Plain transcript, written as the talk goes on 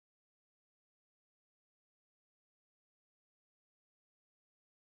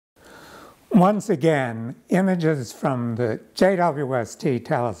Once again, images from the JWST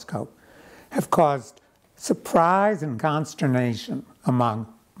telescope have caused surprise and consternation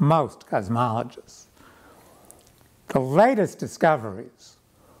among most cosmologists. The latest discoveries,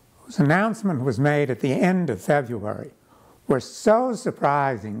 whose announcement was made at the end of February, were so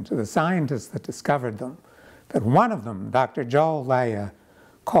surprising to the scientists that discovered them that one of them, Dr. Joel Leja,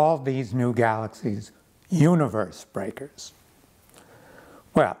 called these new galaxies universe breakers.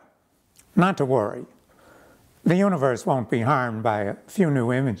 Well, not to worry. The universe won't be harmed by a few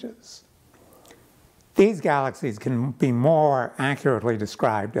new images. These galaxies can be more accurately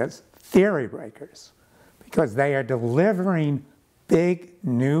described as theory breakers because they are delivering big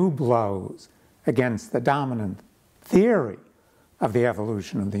new blows against the dominant theory of the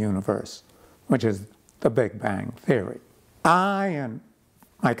evolution of the universe, which is the Big Bang theory. I and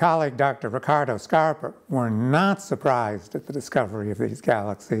my colleague Dr. Ricardo Scarpa were not surprised at the discovery of these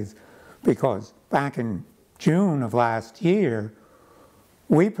galaxies because back in June of last year,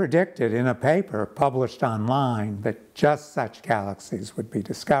 we predicted in a paper published online that just such galaxies would be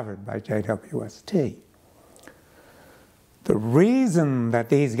discovered by JWST. The reason that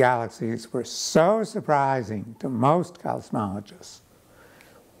these galaxies were so surprising to most cosmologists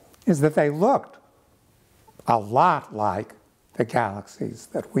is that they looked a lot like the galaxies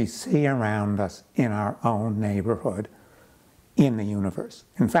that we see around us in our own neighborhood in the universe.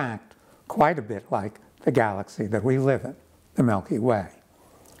 In fact, quite a bit like the galaxy that we live in, the Milky Way.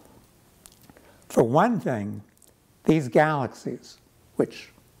 For one thing, these galaxies, which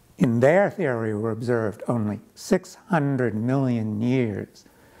in their theory were observed only 600 million years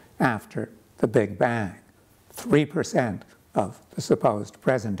after the Big Bang, 3% of the supposed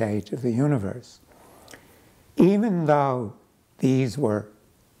present age of the universe, even though these were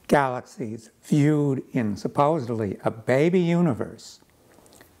galaxies viewed in supposedly a baby universe,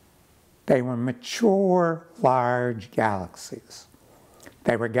 they were mature, large galaxies.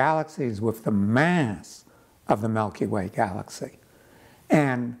 They were galaxies with the mass of the Milky Way galaxy.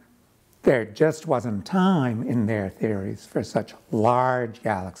 And there just wasn't time in their theories for such large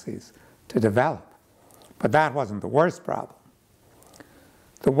galaxies to develop. But that wasn't the worst problem.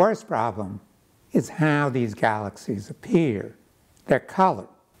 The worst problem is how these galaxies appear, their color.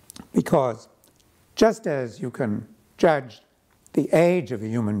 Because just as you can judge the age of a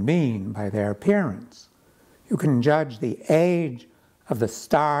human being by their appearance, you can judge the age of the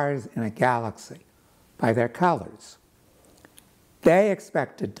stars in a galaxy by their colors. They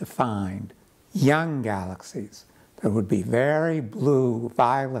expected to find young galaxies that would be very blue,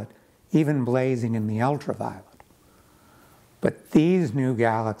 violet, even blazing in the ultraviolet. But these new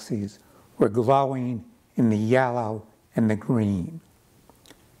galaxies were glowing in the yellow and the green,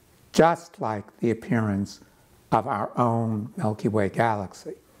 just like the appearance of our own Milky Way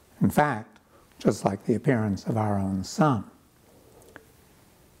galaxy. In fact, just like the appearance of our own sun.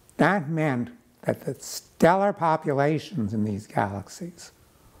 That meant that the stellar populations in these galaxies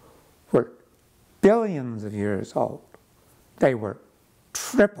were billions of years old. They were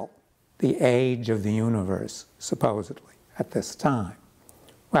triple the age of the universe, supposedly, at this time.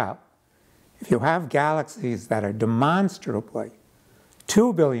 Well, if you have galaxies that are demonstrably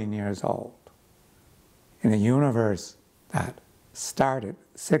 2 billion years old in a universe that started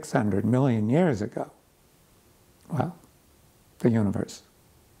 600 million years ago, well, the universe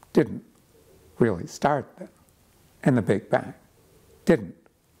didn't really start then, and the Big Bang didn't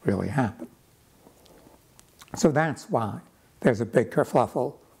really happen. So that's why there's a big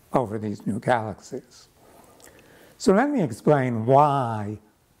kerfluffle over these new galaxies. So let me explain why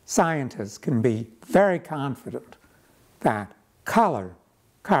scientists can be very confident that color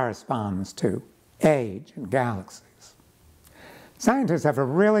corresponds to age in galaxies. Scientists have a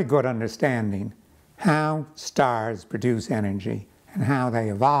really good understanding how stars produce energy and how they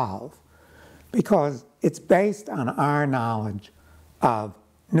evolve, because it's based on our knowledge of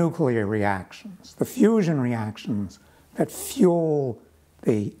nuclear reactions, the fusion reactions that fuel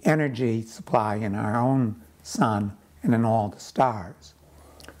the energy supply in our own sun and in all the stars.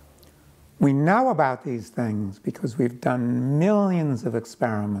 We know about these things because we've done millions of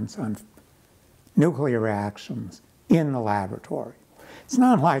experiments on nuclear reactions in the laboratory. It's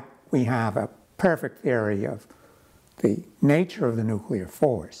not like we have a perfect theory of the nature of the nuclear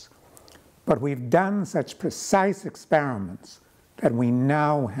force, but we've done such precise experiments that we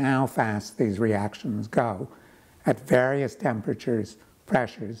know how fast these reactions go at various temperatures,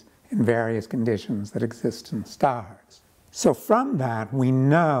 pressures, and various conditions that exist in stars. So from that, we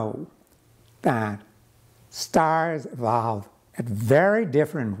know that stars evolve at very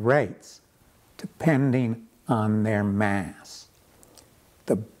different rates depending on their mass.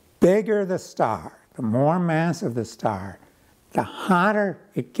 The bigger the star, the more massive the star, the hotter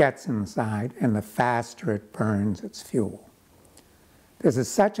it gets inside and the faster it burns its fuel. This is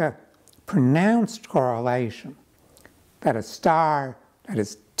such a pronounced correlation that a star that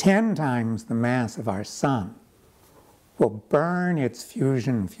is 10 times the mass of our sun will burn its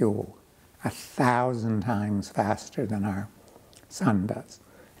fusion fuel 1,000 times faster than our sun does.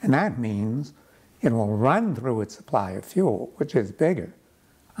 And that means it will run through its supply of fuel, which is bigger,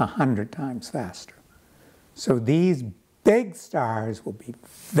 100 times faster. So these big stars will be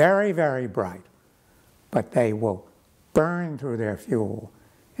very, very bright, but they will burn through their fuel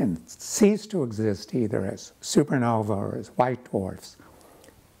and cease to exist either as supernova or as white dwarfs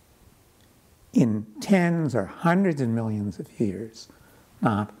in tens or hundreds of millions of years,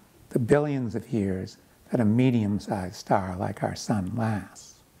 not the billions of years that a medium-sized star like our sun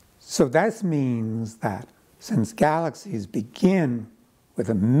lasts. So this means that since galaxies begin with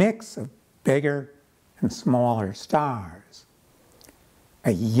a mix of bigger and smaller stars,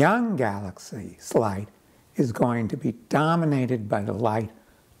 a young galaxy's light is going to be dominated by the light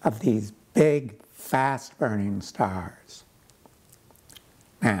of these big, fast-burning stars.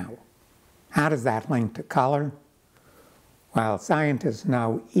 Now, how does that link to color? Well, scientists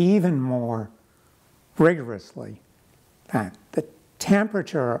know even more rigorously that the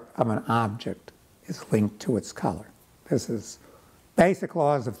temperature of an object is linked to its color. This is basic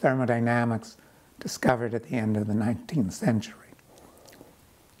laws of thermodynamics discovered at the end of the 19th century.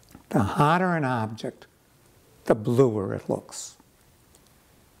 The hotter an object, the bluer it looks.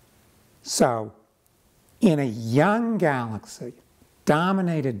 So, in a young galaxy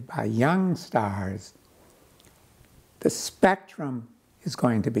dominated by young stars, the spectrum is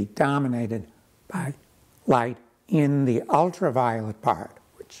going to be dominated by light in the ultraviolet part,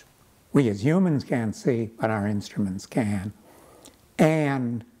 which we as humans can't see, but our instruments can,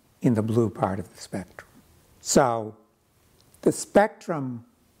 and in the blue part of the spectrum. So the spectrum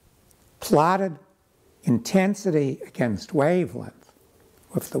plotted intensity against wavelength,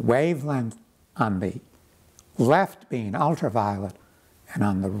 with the wavelength on the left being ultraviolet and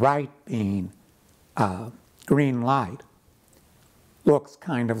on the right being green light, looks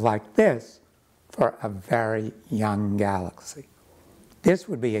kind of like this for a very young galaxy. This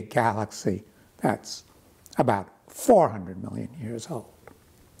would be a galaxy that's about 400 million years old,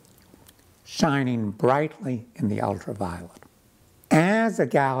 shining brightly in the ultraviolet. As a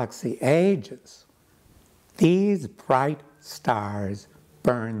galaxy ages, these bright stars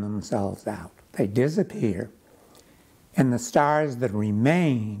burn themselves out. They disappear, and the stars that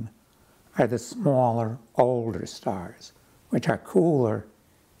remain are the smaller, older stars, which are cooler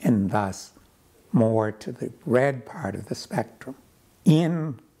and thus more to the red part of the spectrum.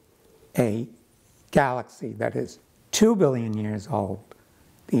 In a galaxy that is 2 billion years old,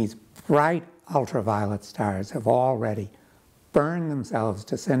 these bright ultraviolet stars have already burned themselves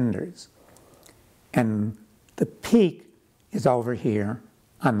to cinders, and the peak is over here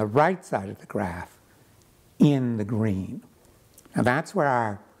on the right side of the graph in the green. Now that's where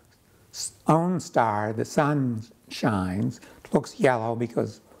our own star, the sun, shines. It looks yellow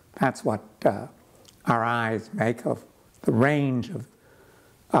because that's what our eyes make of the range of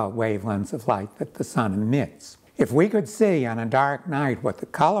wavelengths of light that the sun emits. If we could see on a dark night what the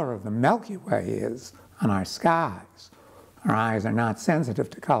color of the Milky Way is on our skies, our eyes are not sensitive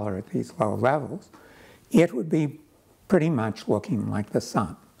to color at these low levels, it would be pretty much looking like the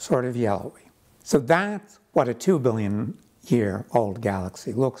sun, sort of yellowy. So that's what a 2 billion year old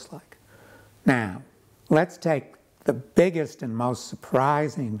galaxy looks like. Now, let's take the biggest and most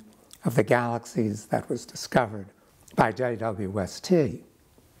surprising of the galaxies that was discovered by JWST.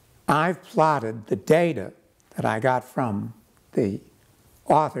 I've plotted the data that I got from the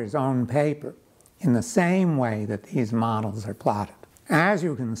author's own paper in the same way that these models are plotted. As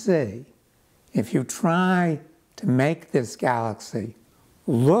you can see, if you try to make this galaxy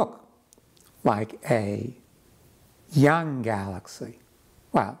look like a young galaxy,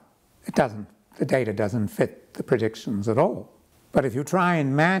 well, it doesn't, the data doesn't fit the predictions at all. But if you try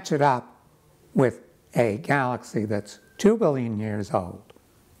and match it up with a galaxy that's 2 billion years old,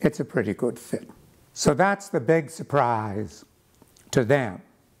 it's a pretty good fit. So that's the big surprise to them,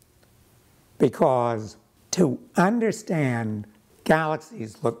 because to understand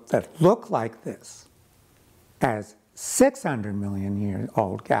galaxies that look like this as 600 million year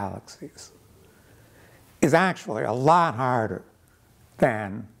old galaxies is actually a lot harder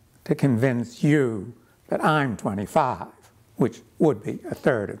than to convince you that I'm 25, which would be a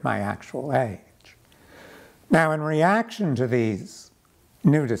third of my actual age. Now, in reaction to these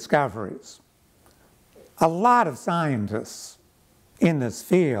new discoveries, a lot of scientists in this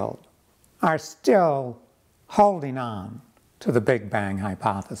field are still holding on to the Big Bang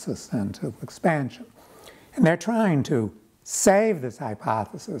hypothesis and to expansion. And they're trying to save this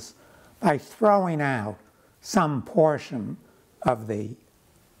hypothesis by throwing out some portion of the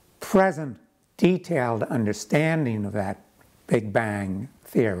present detailed understanding of that Big Bang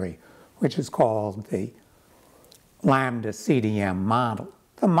theory, which is called the lambda CDM model,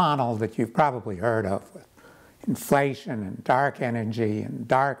 the model that you've probably heard of with inflation and dark energy and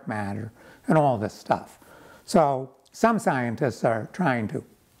dark matter and all this stuff. So some scientists are trying to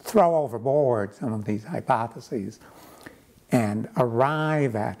throw overboard some of these hypotheses and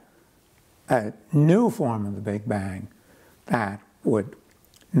arrive at a new form of the Big Bang that would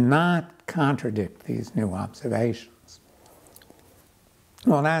not contradict these new observations.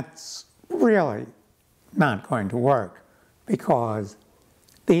 Well, that's really not going to work, because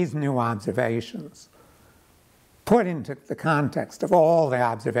these new observations, put into the context of all the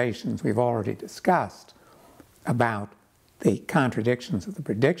observations we've already discussed about the contradictions of the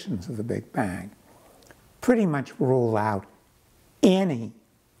predictions of the Big Bang, pretty much rule out any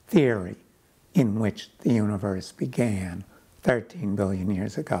theory in which the universe began 13 billion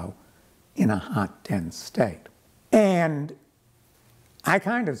years ago in a hot, dense state. And I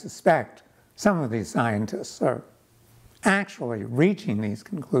kind of suspect some of these scientists are actually reaching these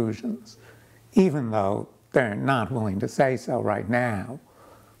conclusions, even though they're not willing to say so right now.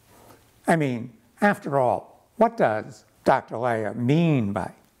 I mean, after all, what does Dr. Leja mean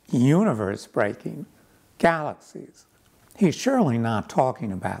by universe-breaking galaxies? He's surely not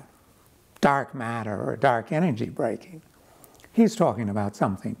talking about dark matter or dark energy breaking. He's talking about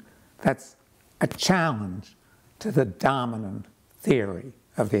something that's a challenge to the dominant theory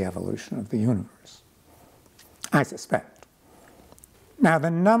of the evolution of the universe, I suspect. Now,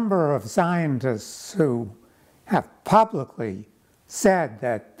 the number of scientists who have publicly said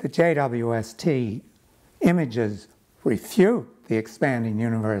that the JWST images refute the expanding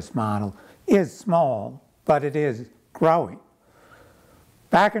universe model is small, but it is growing.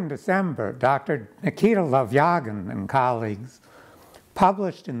 Back in December, Dr. Nikita Leja and colleagues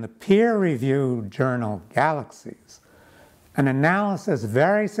published in the peer-reviewed journal Galaxies an analysis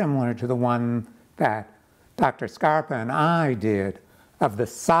very similar to the one that Dr. Scarpa and I did of the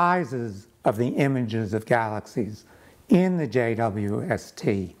sizes of the images of galaxies in the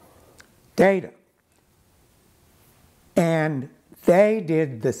JWST data. And they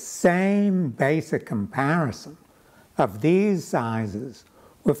did the same basic comparison of these sizes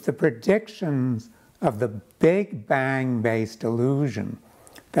with the predictions of the Big Bang-based illusion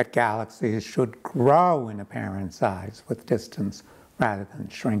that galaxies should grow in apparent size with distance rather than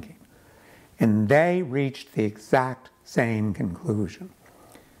shrinking. And they reached the exact same conclusion,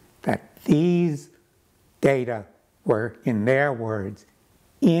 that these data were, in their words,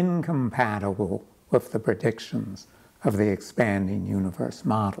 incompatible with the predictions of the expanding universe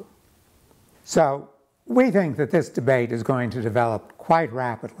model. So we think that this debate is going to develop quite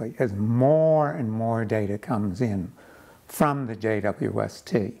rapidly as more and more data comes in from the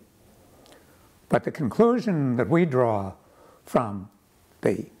JWST. But the conclusion that we draw from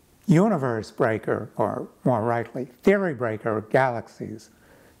the universe breaker, or more rightly, theory breaker of galaxies,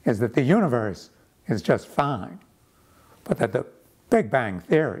 is that the universe is just fine, but that the Big Bang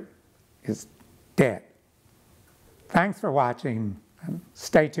theory is dead. Thanks for watching, and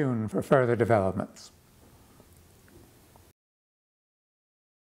stay tuned for further developments.